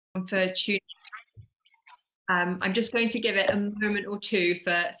for tuning. I'm just going to give it a moment or two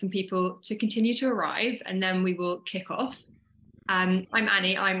for some people to continue to arrive, and then we will kick off. I'm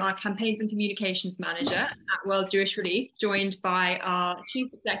Annie. I'm our Campaigns and Communications Manager at World Jewish Relief, joined by our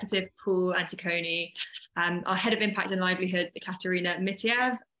Chief Executive Paul Anticoni, our Head of Impact and Livelihoods, Ekaterina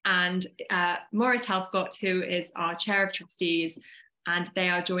Mitiaev, and Maurice Helfgott, who is our Chair of Trustees, and they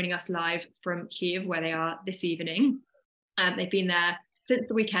are joining us live from Kyiv, where they are this evening. They've been there since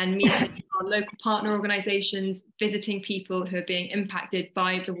the weekend, meeting our local partner organisations, visiting people who are being impacted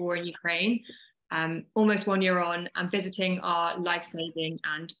by the war in Ukraine, almost 1 year on, and visiting our life-saving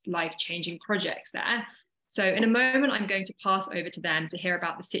and life-changing projects there. So in a moment, I'm going to pass over to them to hear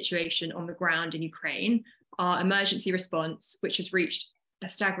about the situation on the ground in Ukraine, our emergency response, which has reached a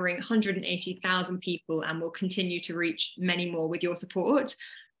staggering 180,000 people and will continue to reach many more with your support,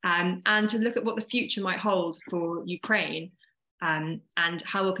 and to look at what the future might hold for Ukraine, and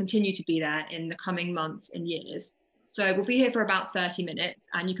how we'll continue to be there in the coming months and years. So we'll be here for about 30 minutes,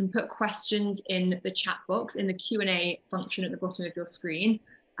 and you can put questions in the chat box in the Q&A function at the bottom of your screen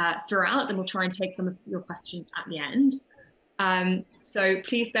throughout, and we'll try and take some of your questions at the end. So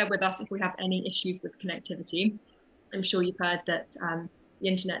please bear with us if we have any issues with connectivity. I'm sure you've heard that the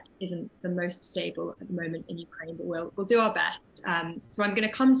internet isn't the most stable at the moment in Ukraine, but we'll do our best. So I'm going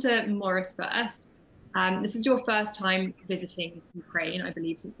to come to Maurice first. This is your first time visiting Ukraine, I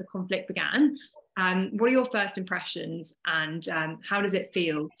believe, since the conflict began. What are your first impressions, and how does it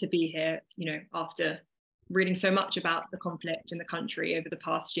feel to be here, after reading so much about the conflict in the country over the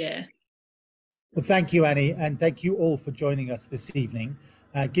past year? Well, thank you, Annie, and thank you all for joining us this evening.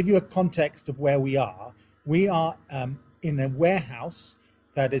 Give you a context of where we are. We are in a warehouse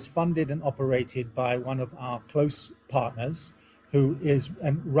that is funded and operated by one of our close partners, who is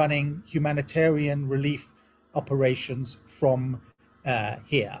running humanitarian relief operations from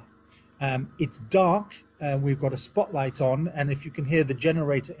here. It's dark, we've got a spotlight on, and if you can hear the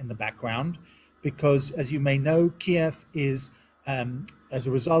generator in the background, because as you may know, Kyiv is, as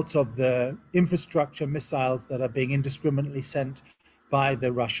a result of the infrastructure missiles that are being indiscriminately sent by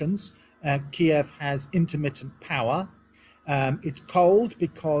the Russians, Kyiv has intermittent power. It's cold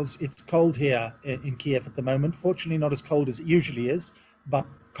because it's cold here in Kyiv at the moment. Fortunately, not as cold as it usually is, but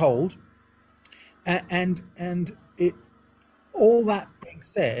cold. And it, all that being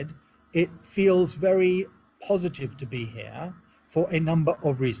said, it feels very positive to be here for a number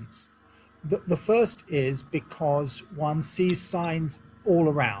of reasons. The first is because one sees signs all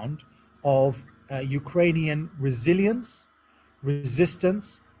around of Ukrainian resilience,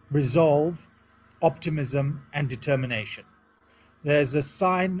 resistance, resolve, optimism, and determination. There's a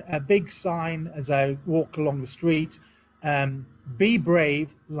sign, a big sign as I walk along the street, be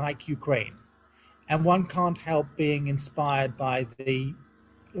brave like Ukraine. And one can't help being inspired by the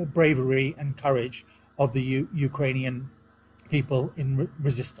bravery and courage of the Ukrainian people in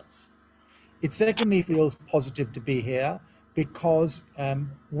resistance. It secondly feels positive to be here because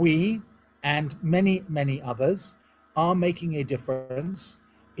we and many, many others are making a difference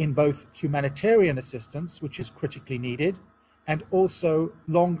in both humanitarian assistance, which is critically needed, and also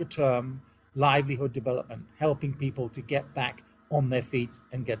longer term livelihood development, helping people to get back on their feet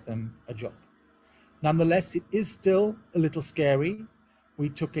and get them a job. Nonetheless, it is still a little scary. We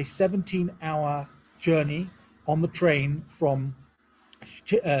took a 17-hour journey on the train from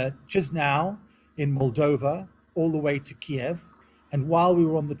Chisinau in Moldova all the way to Kyiv. And while we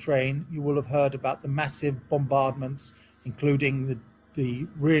were on the train, you will have heard about the massive bombardments, including the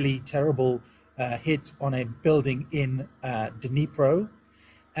really terrible hit on a building in Dnipro.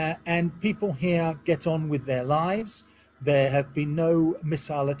 And people here get on with their lives. There have been no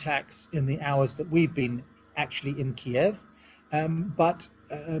missile attacks in the hours that we've been actually in Kyiv. But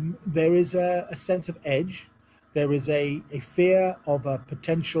there is a sense of edge. There is a fear of a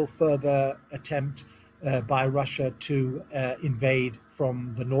potential further attempt by Russia to invade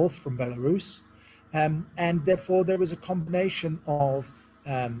from the north, from Belarus. And therefore, there is a combination of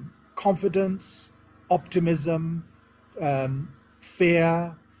confidence, optimism,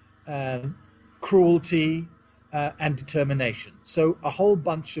 fear, cruelty, and determination. So a whole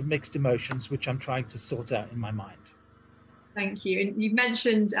bunch of mixed emotions, which I'm trying to sort out in my mind. Thank you. And you've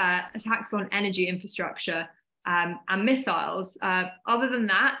mentioned attacks on energy infrastructure and missiles. Other than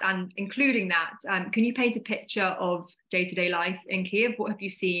that, and including that, can you paint a picture of day-to-day life in Kyiv? What have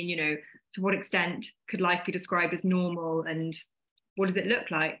you seen? To what extent could life be described as normal, and what does it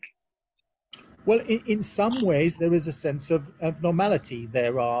look like? Well, in some ways, there is a sense of normality.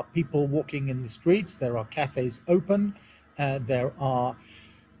 There are people walking in the streets. There are cafes open. There are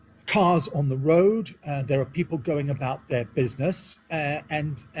cars on the road. There are people going about their business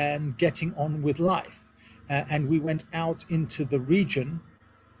and getting on with life. And we went out into the region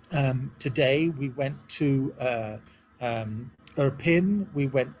today. We went to Irpin, we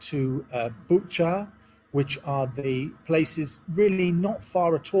went to Bucha, which are the places really not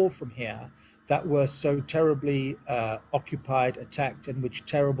far at all from here that were so terribly occupied, attacked, and which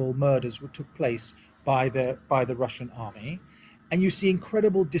terrible murders took place by the Russian army. And you see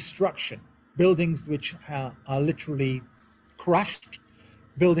incredible destruction, buildings which are literally crushed,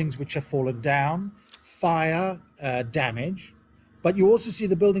 buildings which have fallen down, fire, damage. But you also see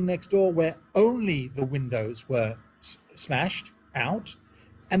the building next door where only the windows were smashed out,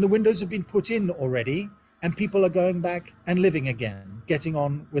 and the windows have been put in already, and people are going back and living again, getting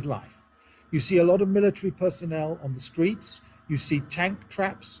on with life. You see a lot of military personnel on the streets. You see tank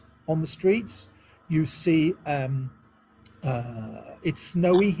traps on the streets. You see it's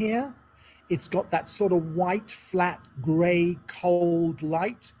snowy here. It's got that sort of white, flat, grey, cold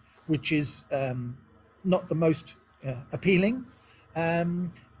light, which is not the most appealing.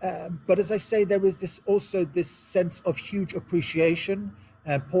 But as I say, there is this sense of huge appreciation.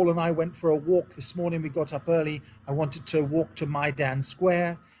 Paul and I went for a walk this morning. We got up early. I wanted to walk to Maidan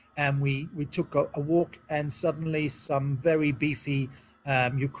Square, and we took a walk, and suddenly some very beefy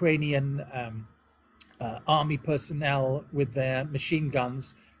Ukrainian army personnel with their machine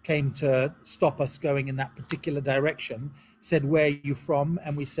guns came to stop us going in that particular direction, said, "Where are you from?"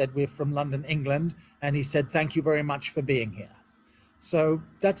 And we said, "We're from London, England." And he said, "Thank you very much for being here." So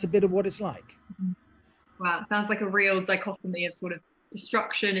that's a bit of what it's like. Wow, it sounds like a real dichotomy of sort of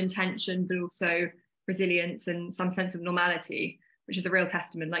destruction and tension, but also resilience and some sense of normality, which is a real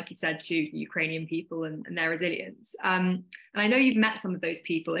testament, like you said, to the Ukrainian people and their resilience. And I know you've met some of those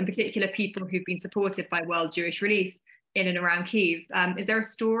people, in particular people who've been supported by World Jewish Relief in and around Kyiv. Is there a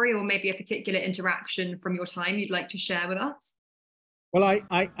story or maybe a particular interaction from your time you'd like to share with us? Well,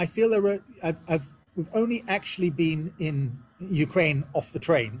 I feel we've only actually been in Ukraine off the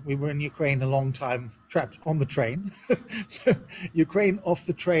train. We were in Ukraine a long time, trapped on the train. Ukraine off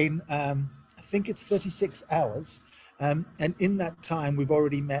the train, I think it's 36 hours. And in that time, we've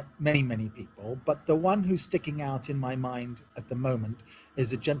already met many, many people. But the one who's sticking out in my mind at the moment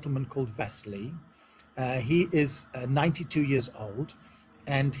is a gentleman called Vasily. He is 92 years old,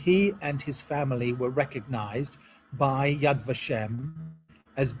 and he and his family were recognized by Yad Vashem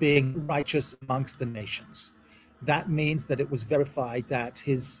as being righteous amongst the nations. That means that it was verified that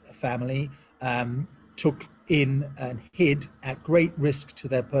his family took in and hid at great risk to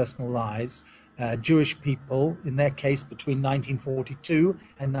their personal lives Jewish people, in their case between 1942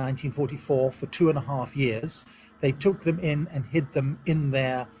 and 1944, for 2.5 years. They took them in and hid them in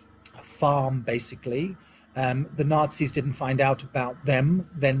their farm, basically. The Nazis didn't find out about them.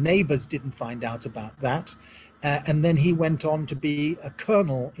 Their neighbors didn't find out about that. And then he went on to be a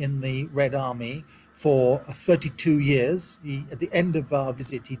colonel in the Red Army for 32 years. At the end of our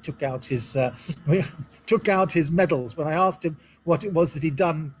visit, he took out his medals. When I asked him what it was that he'd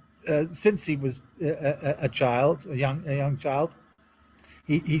done since he was a young child,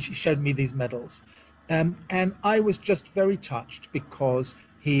 he showed me these medals. And I was just very touched because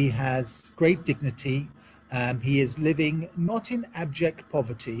he has great dignity. He is living not in abject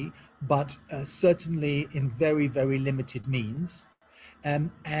poverty, but certainly in very, very limited means.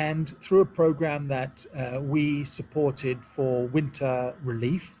 And through a program that we supported for winter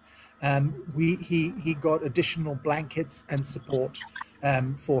relief, he got additional blankets and support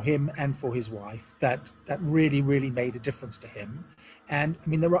for him and for his wife. That really, really made a difference to him. And I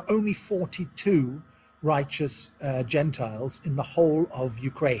mean, there are only 42 righteous Gentiles in the whole of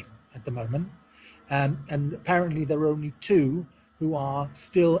Ukraine at the moment. And apparently there are only 2 who are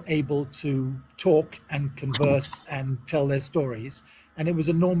still able to talk and converse and tell their stories. And it was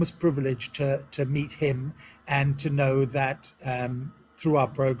an enormous privilege to meet him and to know that through our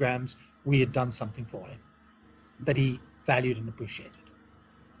programs, we had done something for him that he valued and appreciated.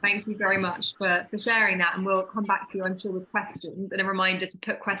 Thank you very much for sharing that. And we'll come back to you, I'm sure, with questions. And a reminder to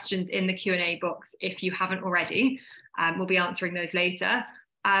put questions in the Q&A box if you haven't already. We'll be answering those later.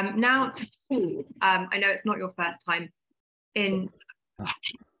 Now to Paul. I know it's not your first time in,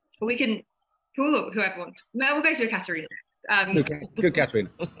 but we can call whoever wants. No, we'll go to Ekaterina. Good, Ekaterina.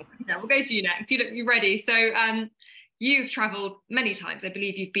 Yeah, we'll go to you next. You're ready. So you've travelled many times. I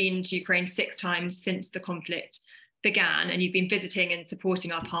believe you've been to Ukraine 6 times since the conflict began, and you've been visiting and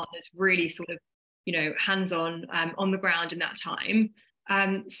supporting our partners really sort of, hands-on on the ground in that time.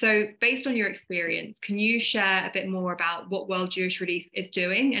 So based on your experience, can you share a bit more about what World Jewish Relief is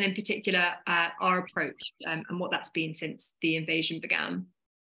doing, and in particular our approach and what that's been since the invasion began?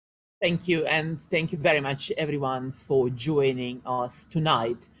 Thank you, and thank you very much, everyone, for joining us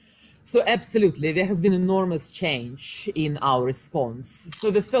tonight. So absolutely, there has been enormous change in our response. So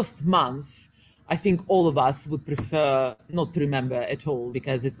the first month, I think all of us would prefer not to remember at all,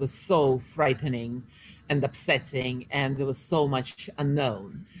 because it was so frightening and upsetting, and there was so much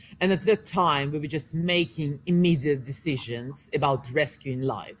unknown. And at that time, we were just making immediate decisions about rescuing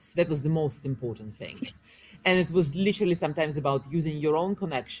lives. That was the most important thing. And it was literally sometimes about using your own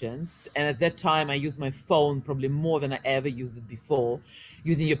connections. And at that time, I used my phone probably more than I ever used it before,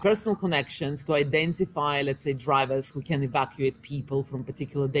 using your personal connections to identify, let's say, drivers who can evacuate people from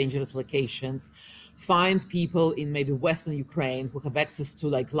particular dangerous locations, find people in maybe Western Ukraine who have access to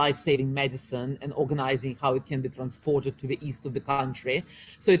like life-saving medicine, and organizing how it can be transported to the east of the country.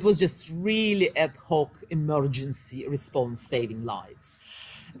 So it was just really ad hoc emergency response, saving lives.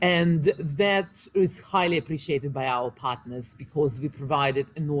 And that is highly appreciated by our partners, because we provided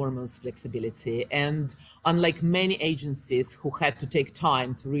enormous flexibility. And unlike many agencies who had to take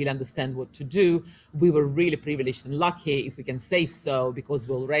time to really understand what to do, we were really privileged and lucky, if we can say so, because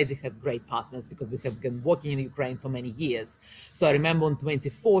we already had great partners, because we have been working in Ukraine for many years. So I remember on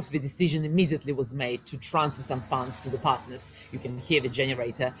 24th, the decision immediately was made to transfer some funds to the partners. You can hear the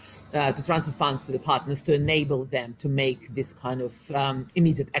generator, to transfer funds to the partners to enable them to make this kind of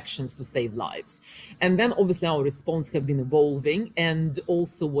immediate actions to save lives. And then obviously our response have been evolving, and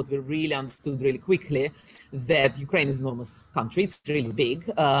also what we really understood really quickly, that Ukraine is an enormous country, it's really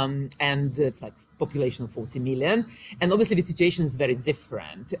big, and it's like population of 40 million. And obviously the situation is very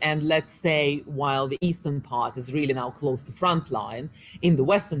different. And let's say while the eastern part is really now close to front line, in the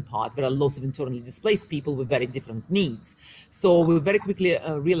western part, there are lots of internally displaced people with very different needs. So we very quickly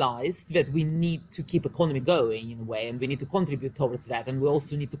realized that we need to keep economy going in a way, and we need to contribute towards that. And we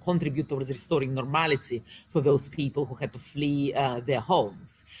also need to contribute towards restoring normality for those people who had to flee their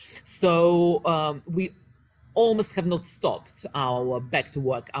homes. So we almost have not stopped our back to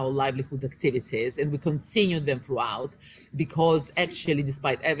work, our livelihood activities, and we continued them throughout, because actually,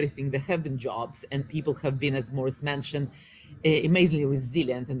 despite everything, there have been jobs, and people have been, as Maurice mentioned, amazingly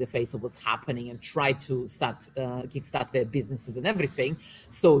resilient in the face of what's happening, and try to kickstart their businesses and everything.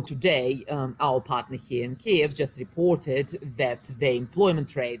 So today, our partner here in Kyiv just reported that the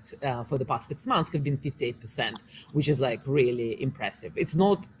employment rate for the past 6 months have been 58%, which is like really impressive. It's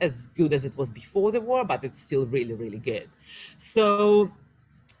not as good as it was before the war, but it's still really, really good. So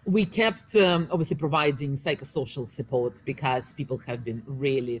we kept obviously providing psychosocial support, because people have been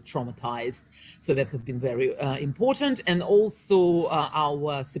really traumatized. So that has been very important. And also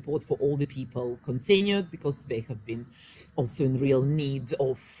our support for older people continued, because they have been also in real need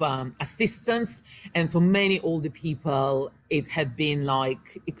of assistance. And for many older people, it had been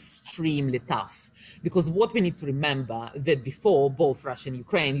like extremely tough, because what we need to remember that before, both Russia and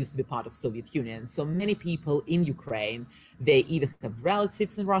Ukraine used to be part of Soviet Union. So many people in Ukraine, they either have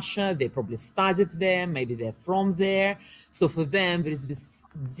relatives in Russia, they probably studied there, maybe they're from there. So for them, there is this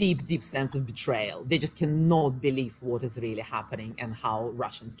deep, deep sense of betrayal. They just cannot believe what is really happening and how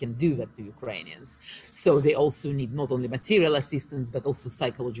Russians can do that to Ukrainians. So they also need not only material assistance, but also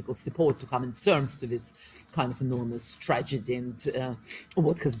psychological support to come in terms to this kind of enormous tragedy and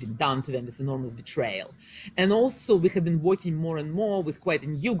what has been done to them, this enormous betrayal. And also we have been working more and more with quite a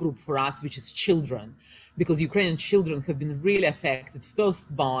new group for us, which is children, because Ukrainian children have been really affected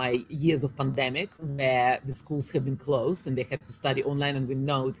first by years of pandemic, where the schools have been closed and they had to study online, and we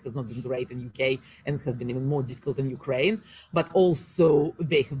know it has not been great in UK and it has been even more difficult in Ukraine, but also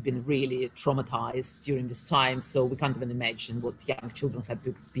they have been really traumatized during this time. So we can't even imagine what young children had to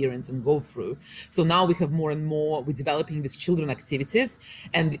experience and go through. So now we have more and more, we're developing these children activities,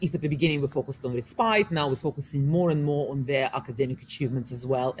 and if at the beginning we focused on respite, now we're focusing more and more on their academic achievements as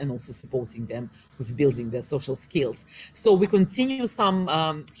well, and also supporting them with building their social skills. So we continue some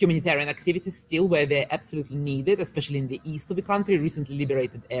humanitarian activities still where they're absolutely needed, especially in the east of the country, recently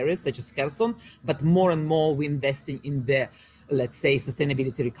liberated areas such as Kherson, but more and more we're investing in the, let's say,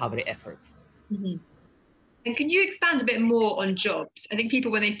 sustainability recovery efforts. Mm-hmm. And can you expand a bit more on jobs? I think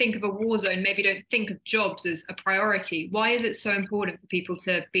people, when they think of a war zone, maybe don't think of jobs as a priority. Why is it so important for people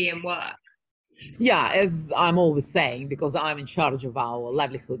to be in work? Yeah, as I'm always saying, because I'm in charge of our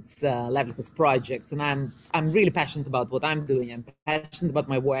livelihoods projects, and I'm really passionate about what I'm doing. I'm passionate about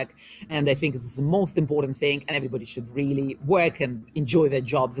my work, and I think this is the most important thing, and everybody should really work and enjoy their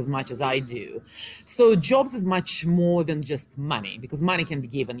jobs as much as I do. So jobs is much more than just money, because money can be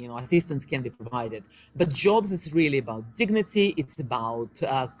given, you know, assistance can be provided, but jobs is really about dignity. It's about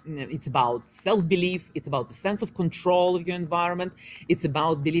self-belief. It's about the sense of control of your environment. It's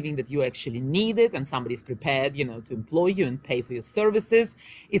about believing that you're actually needed need it and somebody's prepared, you know, to employ you and pay for your services,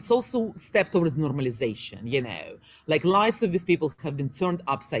 it's also a step towards normalization, you know. Like lives of these people have been turned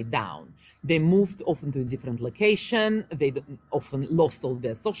upside down. They moved often to a different location. They often lost all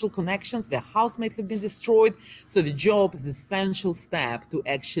their social connections. Their housemate have been destroyed. So the job is an essential step to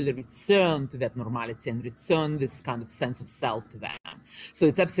actually return to that normality and return this kind of sense of self to them. So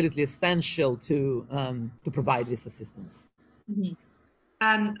it's absolutely essential to provide this assistance. Mm-hmm.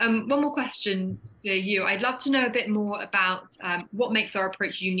 One more question for you. I'd love to know a bit more about what makes our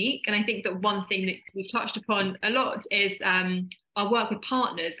approach unique. And I think that one thing that we've touched upon a lot is our work with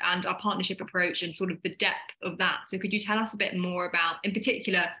partners and our partnership approach and sort of the depth of that. So could you tell us a bit more about, in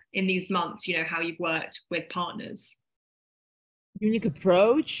particular, in these months, you know, how you've worked with partners? Unique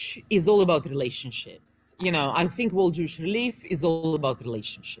approach is all about relationships. You know, I think World Jewish Relief is all about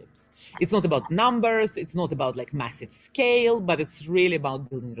relationships. It's not about numbers, it's not about like massive scale, but it's really about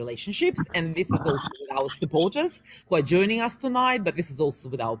building relationships. And this is also with our supporters who are joining us tonight, but this is also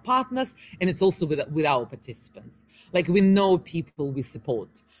with our partners, and it's also with our participants. Like we know people we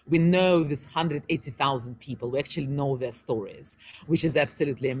support. We know this 180,000 people. We actually know their stories, which is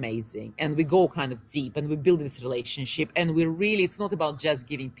absolutely amazing. And we go kind of deep and we build this relationship. And we really, it's not about just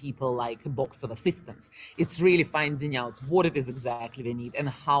giving people like a box of assistance. It's really finding out what it is exactly they need and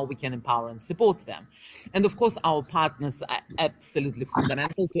how we can empower and support them. And of course, our partners are absolutely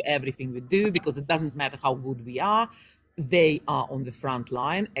fundamental to everything we do, because it doesn't matter how good we are. They are on the front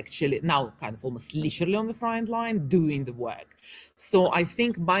line, actually now kind of almost literally on the front line doing the work. So I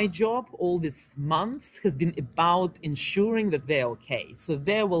think my job all these months has been about ensuring that they're okay. So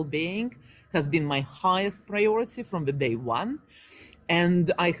their well-being has been my highest priority from the day one.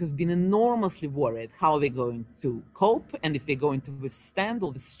 And I have been enormously worried how they're going to cope and if they're going to withstand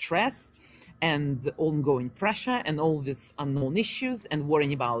all the stress and ongoing pressure and all these unknown issues and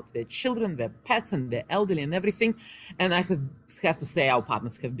worrying about their children, their pets and their elderly and everything. And I have to say our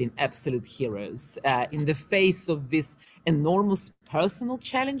partners have been absolute heroes. In the face of this enormous personal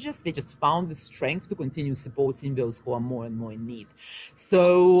challenges, they just found the strength to continue supporting those who are more and more in need.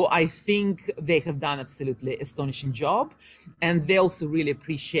 So I think they have done absolutely astonishing job, and they also really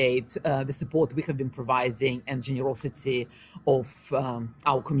appreciate the support we have been providing and generosity of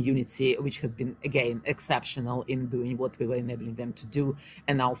our community, which has been again exceptional in doing what we were enabling them to do,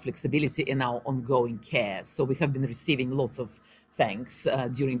 and our flexibility and our ongoing care. So we have been receiving lots of thanks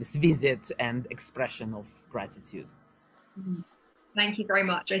during this visit and expression of gratitude. Mm-hmm. Thank you very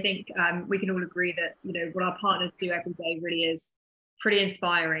much. I think we can all agree that, you know, what our partners do every day really is pretty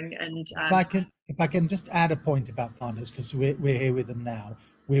inspiring. And if I can just add a point about partners, because we're here with them now.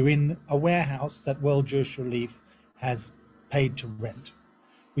 We're in a warehouse that World Jewish Relief has paid to rent.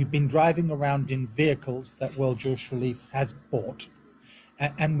 We've been driving around in vehicles that World Jewish Relief has bought.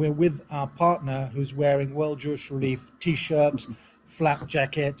 And we're with our partner who's wearing World Jewish Relief t-shirt, flap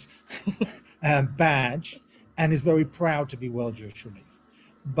jacket, badge, and is very proud to be World Jewish Relief.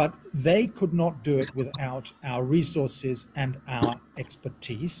 But they could not do it without our resources and our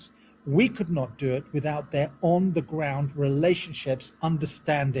expertise. We could not do it without their on-the-ground relationships,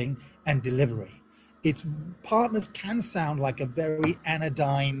 understanding, and delivery. Its partners can sound like a very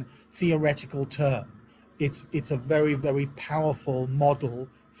anodyne, theoretical term. It's a very, very powerful model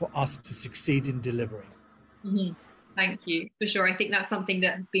for us to succeed in delivering. Mm-hmm. Thank you, for sure. I think that's something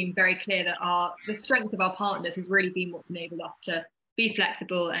that has been very clear, that the strength of our partners has really been what's enabled us to be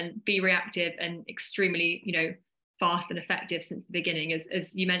flexible and be reactive and extremely, you know, fast and effective since the beginning,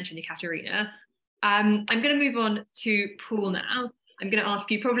 as you mentioned, Ekaterina. I'm going to move on to Paul now. I'm going to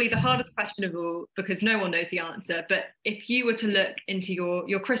ask you probably the hardest question of all, because no one knows the answer. But if you were to look into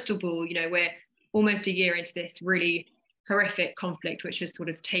your crystal ball, you know, we're almost a year into this really horrific conflict, which has sort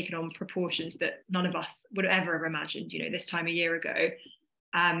of taken on proportions that none of us would ever have imagined, you know, this time a year ago.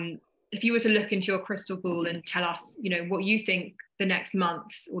 If you were to look into your crystal ball and tell us, you know, what you think the next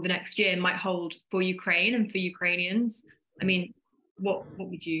months or the next year might hold for Ukraine and for Ukrainians, I mean, what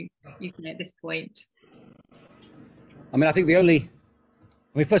would you say at this point? I mean,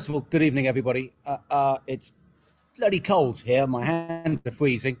 first of all, good evening, everybody. It's bloody cold here. My hands are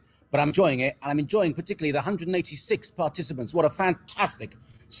freezing, but I'm enjoying it. And I'm enjoying particularly the 186 participants. What a fantastic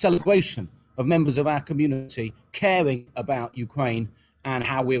celebration of members of our community caring about Ukraine and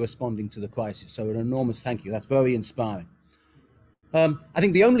how we're responding to the crisis. So an enormous thank you. That's very inspiring. I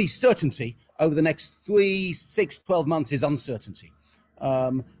think the only certainty over the next 3, 6, 12 months is uncertainty.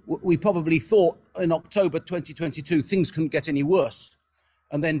 We probably thought in October 2022 things couldn't get any worse.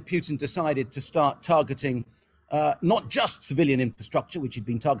 And then Putin decided to start targeting not just civilian infrastructure, which he'd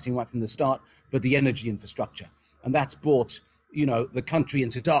been targeting right from the start, but the energy infrastructure. And that's brought, you know, the country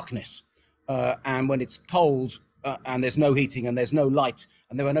into darkness. and when it's cold and there's no heating and there's no light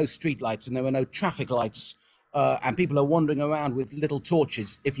and there are no street lights and there are no traffic lights and people are wandering around with little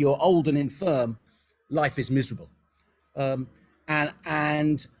torches, if you're old and infirm, life is miserable.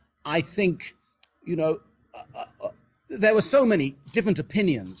 And I think, you know, there were so many different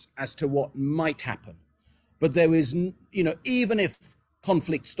opinions as to what might happen, but there is, you know, even if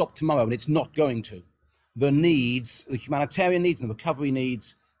conflict stopped tomorrow, and it's not going to, the needs, the humanitarian needs and the recovery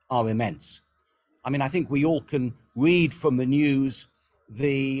needs are immense. I mean, I think we all can read from the news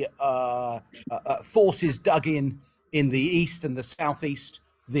the forces dug in the east and the southeast,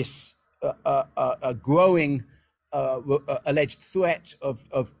 this growing alleged threat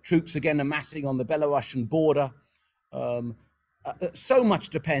of troops again amassing on the Belarusian border. So much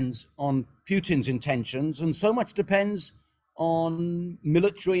depends on Putin's intentions, and so much depends on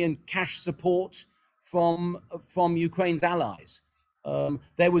military and cash support from Ukraine's allies.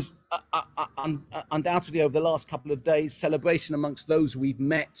 There was undoubtedly over the last couple of days celebration amongst those we've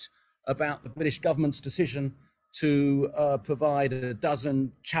met about the British government's decision to provide a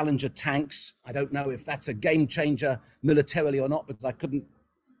dozen Challenger tanks. I don't know if that's a game changer militarily or not, because I couldn't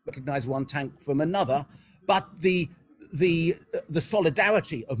recognize one tank from another. But the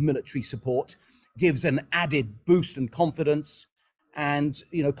solidarity of military support gives an added boost and confidence. And,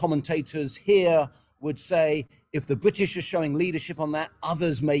 you know, commentators here would say, if the British are showing leadership on that,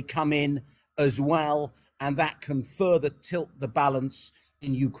 others may come in as well, and that can further tilt the balance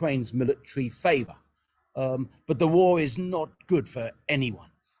in Ukraine's military favor. But the war is not good for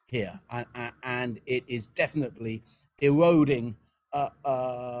anyone here, and it is definitely eroding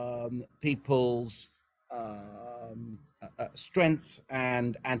people's strength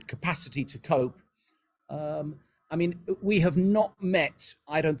and capacity to cope. I mean, we have not met,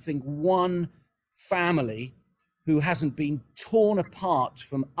 I don't think, one family who hasn't been torn apart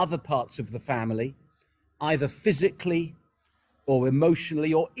from other parts of the family, either physically or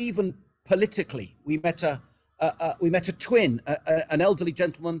emotionally or even politically. We met a twin, an elderly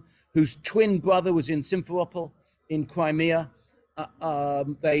gentleman whose twin brother was in Simferopol in Crimea.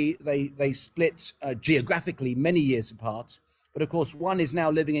 They split geographically many years apart, but of course one is now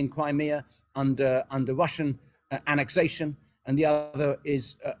living in Crimea under Russian annexation, and the other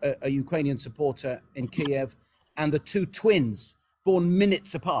is a Ukrainian supporter in Kyiv. And the two twins, born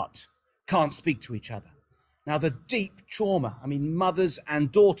minutes apart, can't speak to each other. Now, the deep trauma, I mean, mothers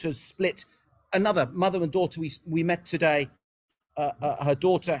and daughters split. Another mother and daughter we met today, her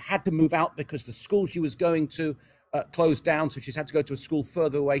daughter had to move out because the school she was going to closed down, so she's had to go to a school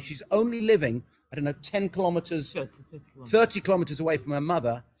further away. She's only living, I don't know, 10 kilometers, 30 kilometers away from her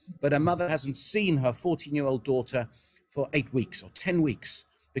mother, but her mother hasn't seen her 14-year-old daughter for 8 weeks or 10 weeks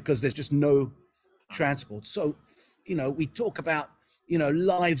because there's just no transport. So, you know, we talk about, you know,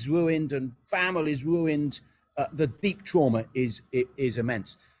 lives ruined and families ruined. The deep trauma is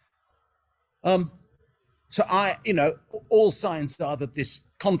immense. So you know, all signs are that this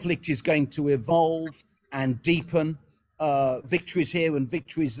conflict is going to evolve and deepen. Victories here and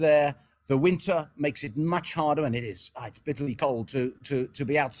victories there. The winter makes it much harder, and it's bitterly cold to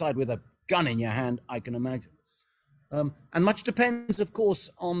be outside with a gun in your hand, I can imagine. And much depends, of course,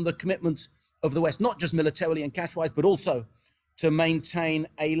 on the commitment of the West, not just militarily and cash-wise, but also to maintain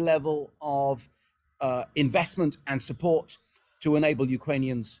a level of investment and support to enable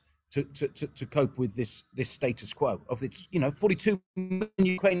Ukrainians to cope with this status quo of its, you know, 42 million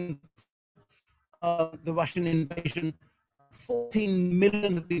Ukraine, the Russian invasion, 14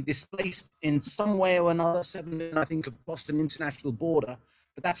 million have been displaced in some way or another, 7 million, I think, have crossed an international border,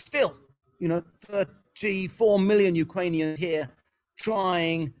 but that's still, you know, 34 million Ukrainians here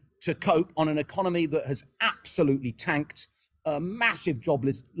trying to cope on an economy that has absolutely tanked, massive job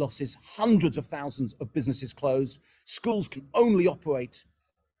losses, hundreds of thousands of businesses closed. Schools can only operate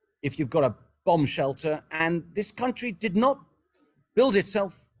if you've got a bomb shelter, and this country did not build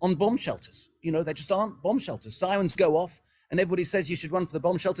itself on bomb shelters. You know, there just aren't bomb shelters. Sirens go off and everybody says you should run for the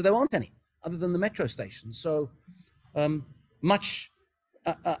bomb shelter. There aren't any other than the metro stations. So much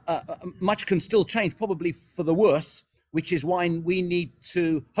can still change, probably for the worse, which is why we need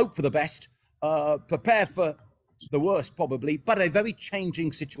to hope for the best, prepare for the worst probably, but a very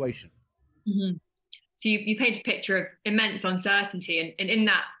changing situation. Mm-hmm. So you paint a picture of immense uncertainty, and in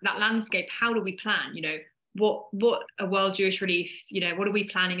that landscape, how do we plan? You know, what a World Jewish Relief, you know, what are we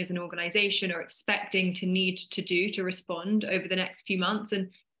planning as an organization or expecting to need to do to respond over the next few months? And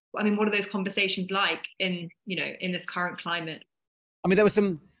I mean, what are those conversations like in this current climate? I mean,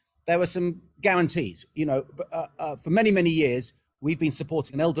 there were some guarantees, you know, for many years, we've been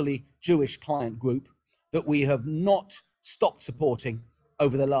supporting an elderly Jewish client group that we have not stopped supporting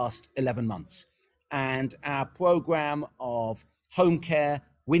over the last 11 months. And our program of home care,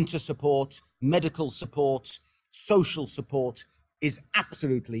 winter support, medical support, social support is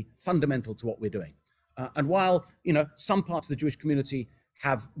absolutely fundamental to what we're doing. And while, you know, some parts of the Jewish community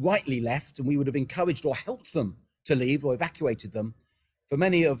have rightly left, and we would have encouraged or helped them to leave or evacuated them, for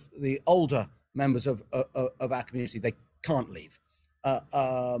many of the older members of our community, they can't leave.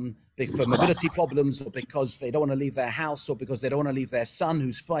 For mobility problems, or because they don't want to leave their house, or because they don't want to leave their son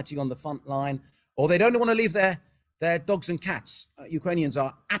who's fighting on the front line, or they don't want to leave their dogs and cats. Ukrainians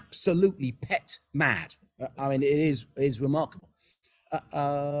are absolutely pet mad. I mean, it is remarkable.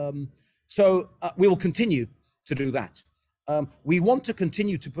 So we will continue to do that. We want to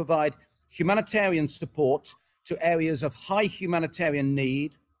continue to provide humanitarian support to areas of high humanitarian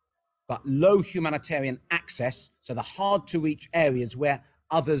need, but low humanitarian access, so the hard to reach areas where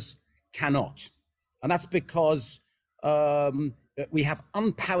others cannot. And that's because we have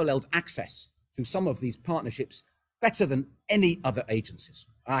unparalleled access through some of these partnerships, better than any other agencies.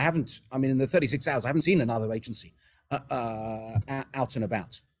 I mean, in the 36 hours, I haven't seen another agency out and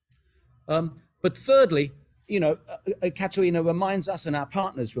about. But thirdly, you know, Ekaterina reminds us, and our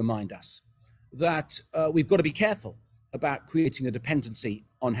partners remind us, that we've got to be careful about creating a dependency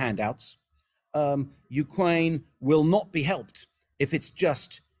on handouts. Ukraine will not be helped if it's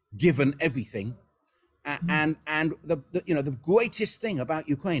just given everything. And the greatest thing about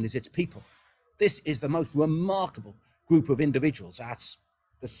Ukraine is its people. This is the most remarkable group of individuals. That's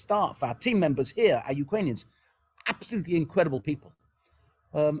the staff, our team members here, our Ukrainians, absolutely incredible people.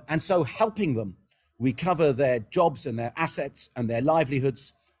 And so helping them recover their jobs and their assets and their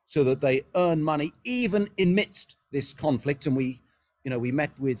livelihoods so that they earn money even amidst this conflict. And we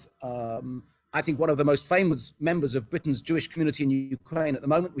met with, I think, one of the most famous members of Britain's Jewish community in Ukraine at the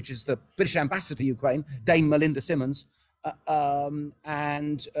moment, which is the British ambassador to Ukraine, Dame Melinda Simmons. Clearly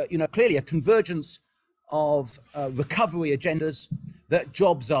a convergence of recovery agendas, that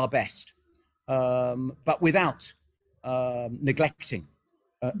jobs are best, but without neglecting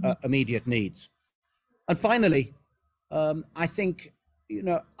immediate needs. And finally, I think, you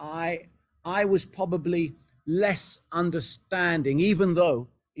know, I was probably less understanding, even though,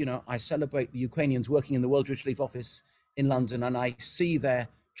 you know, I celebrate the Ukrainians working in the World Jewish Relief Office in London, and I see their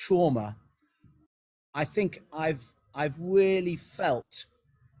trauma. I think I've really felt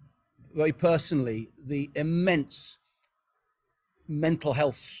very personally the immense mental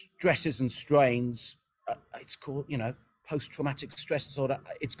health stresses and strains. It's called, you know, post-traumatic stress disorder.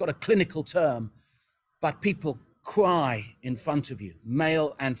 It's got a clinical term, but people cry in front of you,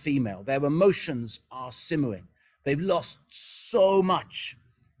 male and female. Their emotions are simmering. They've lost so much.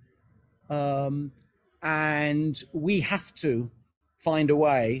 And we have to find a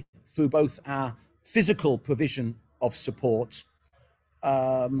way through both our physical provision of support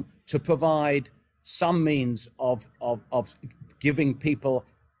to provide some means of giving people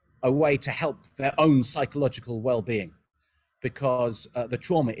a way to help their own psychological well-being, because the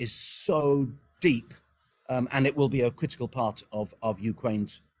trauma is so deep, and it will be a critical part of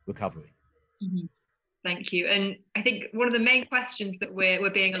Ukraine's recovery. Mm-hmm. Thank you. And I think one of the main questions that we're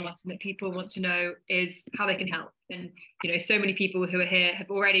being asked and that people want to know is how they can help. And, you know, so many people who are here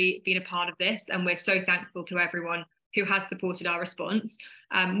have already been a part of this, and we're so thankful to everyone who has supported our response.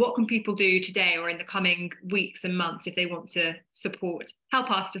 What can people do today or in the coming weeks and months if they want to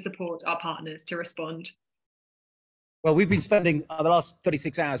help us to support our partners to respond? Well, we've been spending the last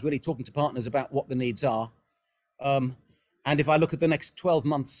 36 hours really talking to partners about what the needs are. And if I look at the next 12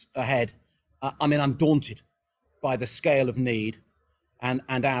 months ahead, I mean, I'm daunted by the scale of need and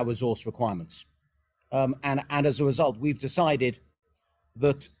our resource requirements. And as a result, we've decided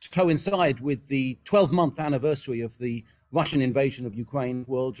that to coincide with the 12-month anniversary of the Russian invasion of Ukraine,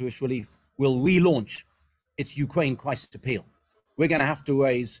 World Jewish Relief will relaunch its Ukraine Crisis Appeal. We're going to have to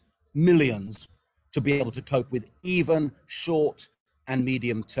raise millions to be able to cope with even short and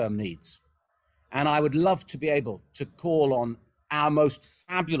medium-term needs. And I would love to be able to call on our most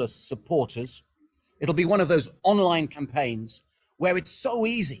fabulous supporters. It'll be one of those online campaigns where it's so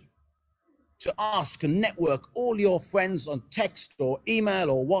easy to ask and network all your friends on text or email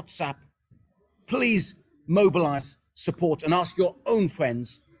or WhatsApp. Please mobilize support and ask your own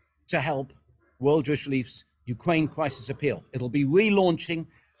friends to help World Jewish Relief's Ukraine Crisis Appeal. It'll be relaunching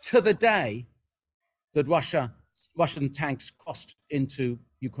to the day that Russian tanks crossed into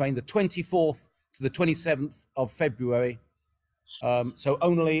Ukraine, the 24th to the 27th of February. So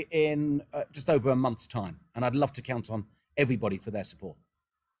only in just over a month's time. And I'd love to count on everybody for their support.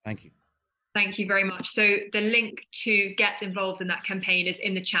 Thank you. Thank you very much. So the link to get involved in that campaign is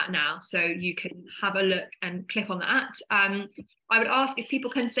in the chat now, so you can have a look and click on that. I would ask if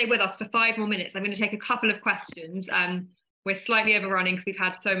people can stay with us for 5 more minutes. I'm going to take a couple of questions. We're slightly overrunning because we've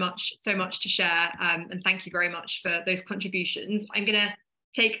had so much to share, and thank you very much for those contributions. I'm going to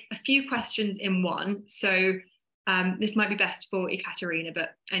take a few questions in one. So this might be best for Ekaterina,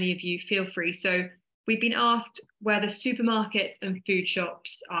 but any of you feel free. So we've been asked whether supermarkets and food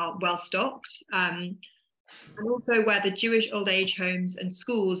shops are well stocked, and also whether Jewish old age homes and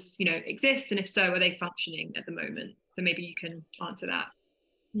schools, exist, and if so, are they functioning at the moment? So maybe you can answer that.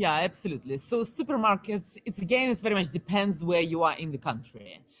 Yeah, absolutely. So supermarkets, it's very much depends where you are in the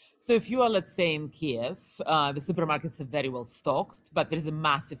country. So if you are, let's say, in Kyiv, the supermarkets are very well stocked, but there is a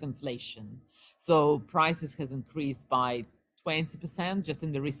massive inflation. So prices has increased by 20% just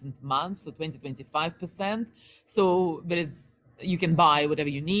in the recent months, so 20-25%. So you can buy whatever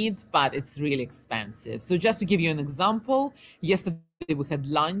you need, but it's really expensive. So just to give you an example, yesterday we had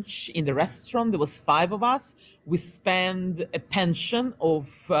lunch in the restaurant. There was 5 of us. We spent a pension of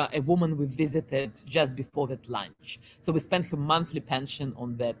a woman we visited just before that lunch. So we spent her monthly pension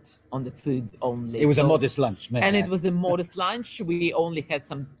on the food only. It was a modest lunch, and it was a modest lunch. We only had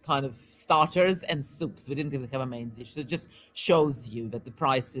some kind of starters and soups. We didn't even have a main dish. So it just shows you that the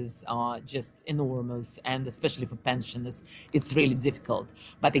prices are just enormous, and especially for pensioners, it's really difficult.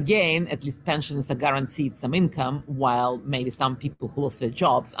 But again, at least pensioners are guaranteed some income, while maybe some people who lost their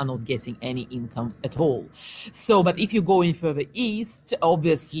jobs are not getting any income at all. So, but if you go in further east,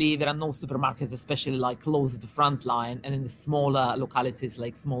 obviously there are no supermarkets, especially like closer to front line and in the smaller localities,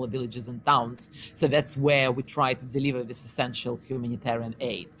 like smaller villages and towns. So that's where we try to deliver this essential humanitarian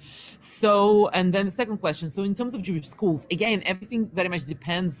aid. So, and then the second question, so in terms of Jewish schools, again, everything very much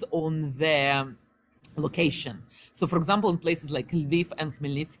depends on their location. So for example, in places like Lviv and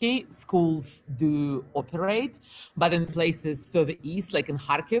Khmelnytsky, schools do operate, but in places further east, like in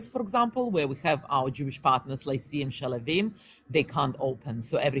Kharkiv, for example, where we have our Jewish partners, Lyceum, Shalavim, they can't open.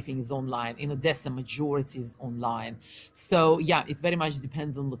 So everything is online. In Odessa, majority is online. So yeah, it very much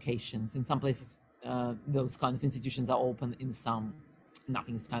depends on locations. In some places, those kind of institutions are open. In some,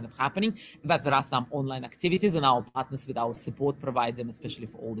 nothing is kind of happening, but there are some online activities, and our partners with our support provide them, especially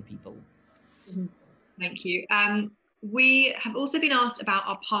for older people. Mm-hmm. Thank you. We have also been asked about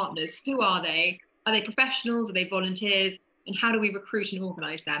our partners. Who are they? Are they professionals? Are they volunteers? And how do we recruit and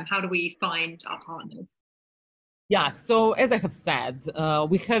organize them? How do we find our partners? Yeah, so as I have said,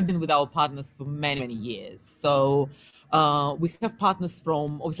 we have been with our partners for many, many years. So we have partners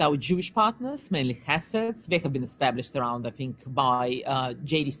from, obviously, our Jewish partners, mainly Hasids. They have been established around, I think, by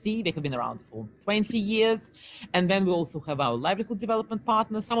JDC. They have been around for 20 years. And then we also have our livelihood development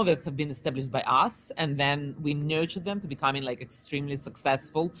partners. Some of them have been established by us, and then we nurture them to becoming like extremely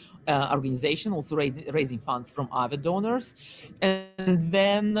successful organization, also raising funds from other donors. And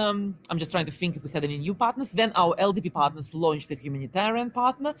then I'm just trying to think if we had any new partners. Then our LDP partners launched a humanitarian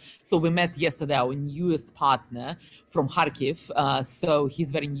partner. So we met yesterday our newest partner from Kharkiv. So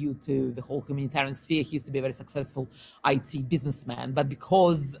he's very new to the whole humanitarian sphere. He used to be a very successful IT businessman, but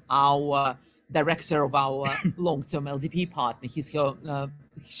because our director of our long-term LDP partner,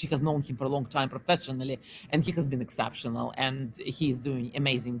 she has known him for a long time professionally, and he has been exceptional, and he's doing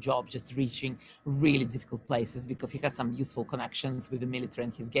amazing job just reaching really difficult places because he has some useful connections with the military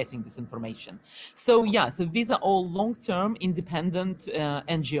and he's getting this information. So yeah, so these are all long-term independent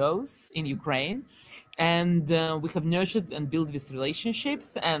NGOs in Ukraine, and we have nurtured and built these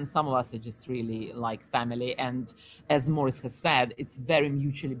relationships, and some of us are just really like family, and as Maurice has said, it's very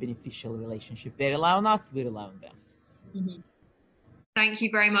mutually beneficial relationship. They rely on us, we rely on them. Mm-hmm. Thank you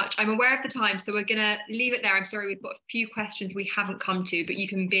very much. I'm aware of the time, so we're going to leave it there. I'm sorry, we've got a few questions we haven't come to, but you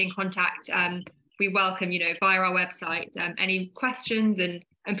can be in contact. We welcome, via our website, any questions, and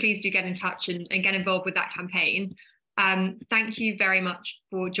please do get in touch and get involved with that campaign. Thank you very much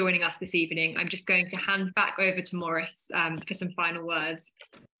for joining us this evening. I'm just going to hand back over to Maurice for some final words.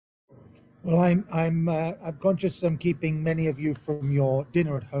 Well, I'm conscious I'm keeping many of you from your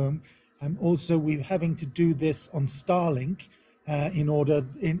dinner at home. Also, we're having to do this on Starlink in order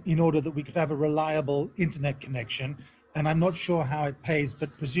that we could have a reliable internet connection. And I'm not sure how it pays,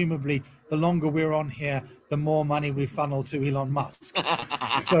 but presumably the longer we're on here, the more money we funnel to Elon Musk.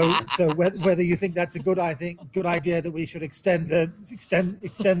 So whether you think that's a good idea that we should extend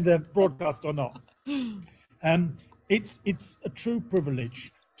the broadcast or not. It's a true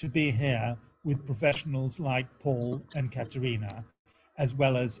privilege to be here with professionals like Paul and Ekaterina, as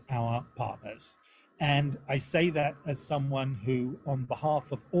well as our partners. And I say that as someone who, on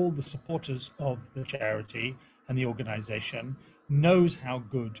behalf of all the supporters of the charity and the organization, knows how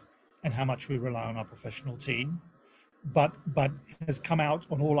good and how much we rely on our professional team, but has come out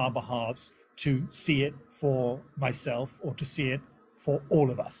on all our behalves to see it for myself or to see it for all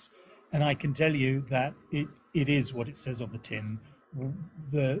of us. And I can tell you that it is what it says on the tin.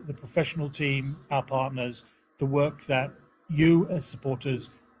 The professional team, our partners, the work that you as supporters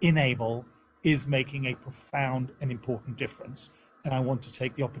enable is making a profound and important difference. And I want to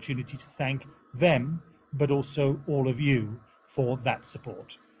take the opportunity to thank them, but also all of you for that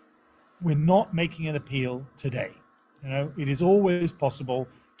support. We're not making an appeal today. You know, it is always possible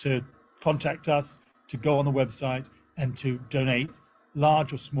to contact us, to go on the website and to donate,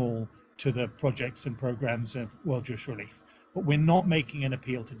 large or small, to the projects and programs of World Jewish Relief. But we're not making an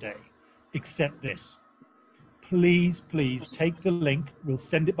appeal today, except this. Please, please take the link. We'll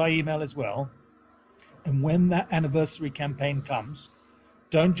send it by email as well. And when that anniversary campaign comes,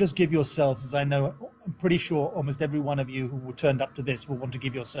 don't just give yourselves, as I know, I'm pretty sure almost every one of you who turned up to this will want to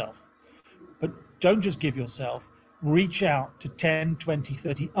give yourself. But don't just give yourself. Reach out to 10, 20,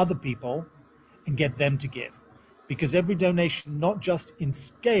 30 other people and get them to give. Because every donation, not just in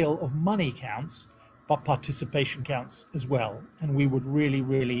scale of money counts, but participation counts as well. And we would really,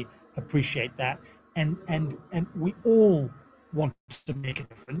 really appreciate that. And we all want to make a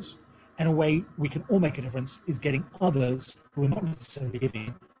difference. And a way we can all make a difference is getting others who are not necessarily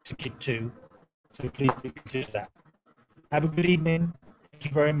giving to give too. So please do consider that. Have a good evening. Thank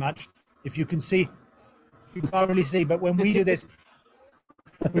you very much. If you can see, you can't really see, but when we do this,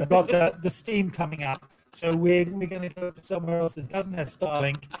 we've got the steam coming up. So we're going to go to somewhere else that doesn't have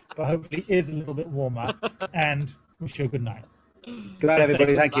Starlink, but hopefully is a little bit warmer. And wish you a good night. Good night,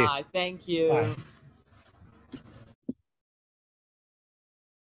 everybody. Thank you. Bye. Thank you. Bye.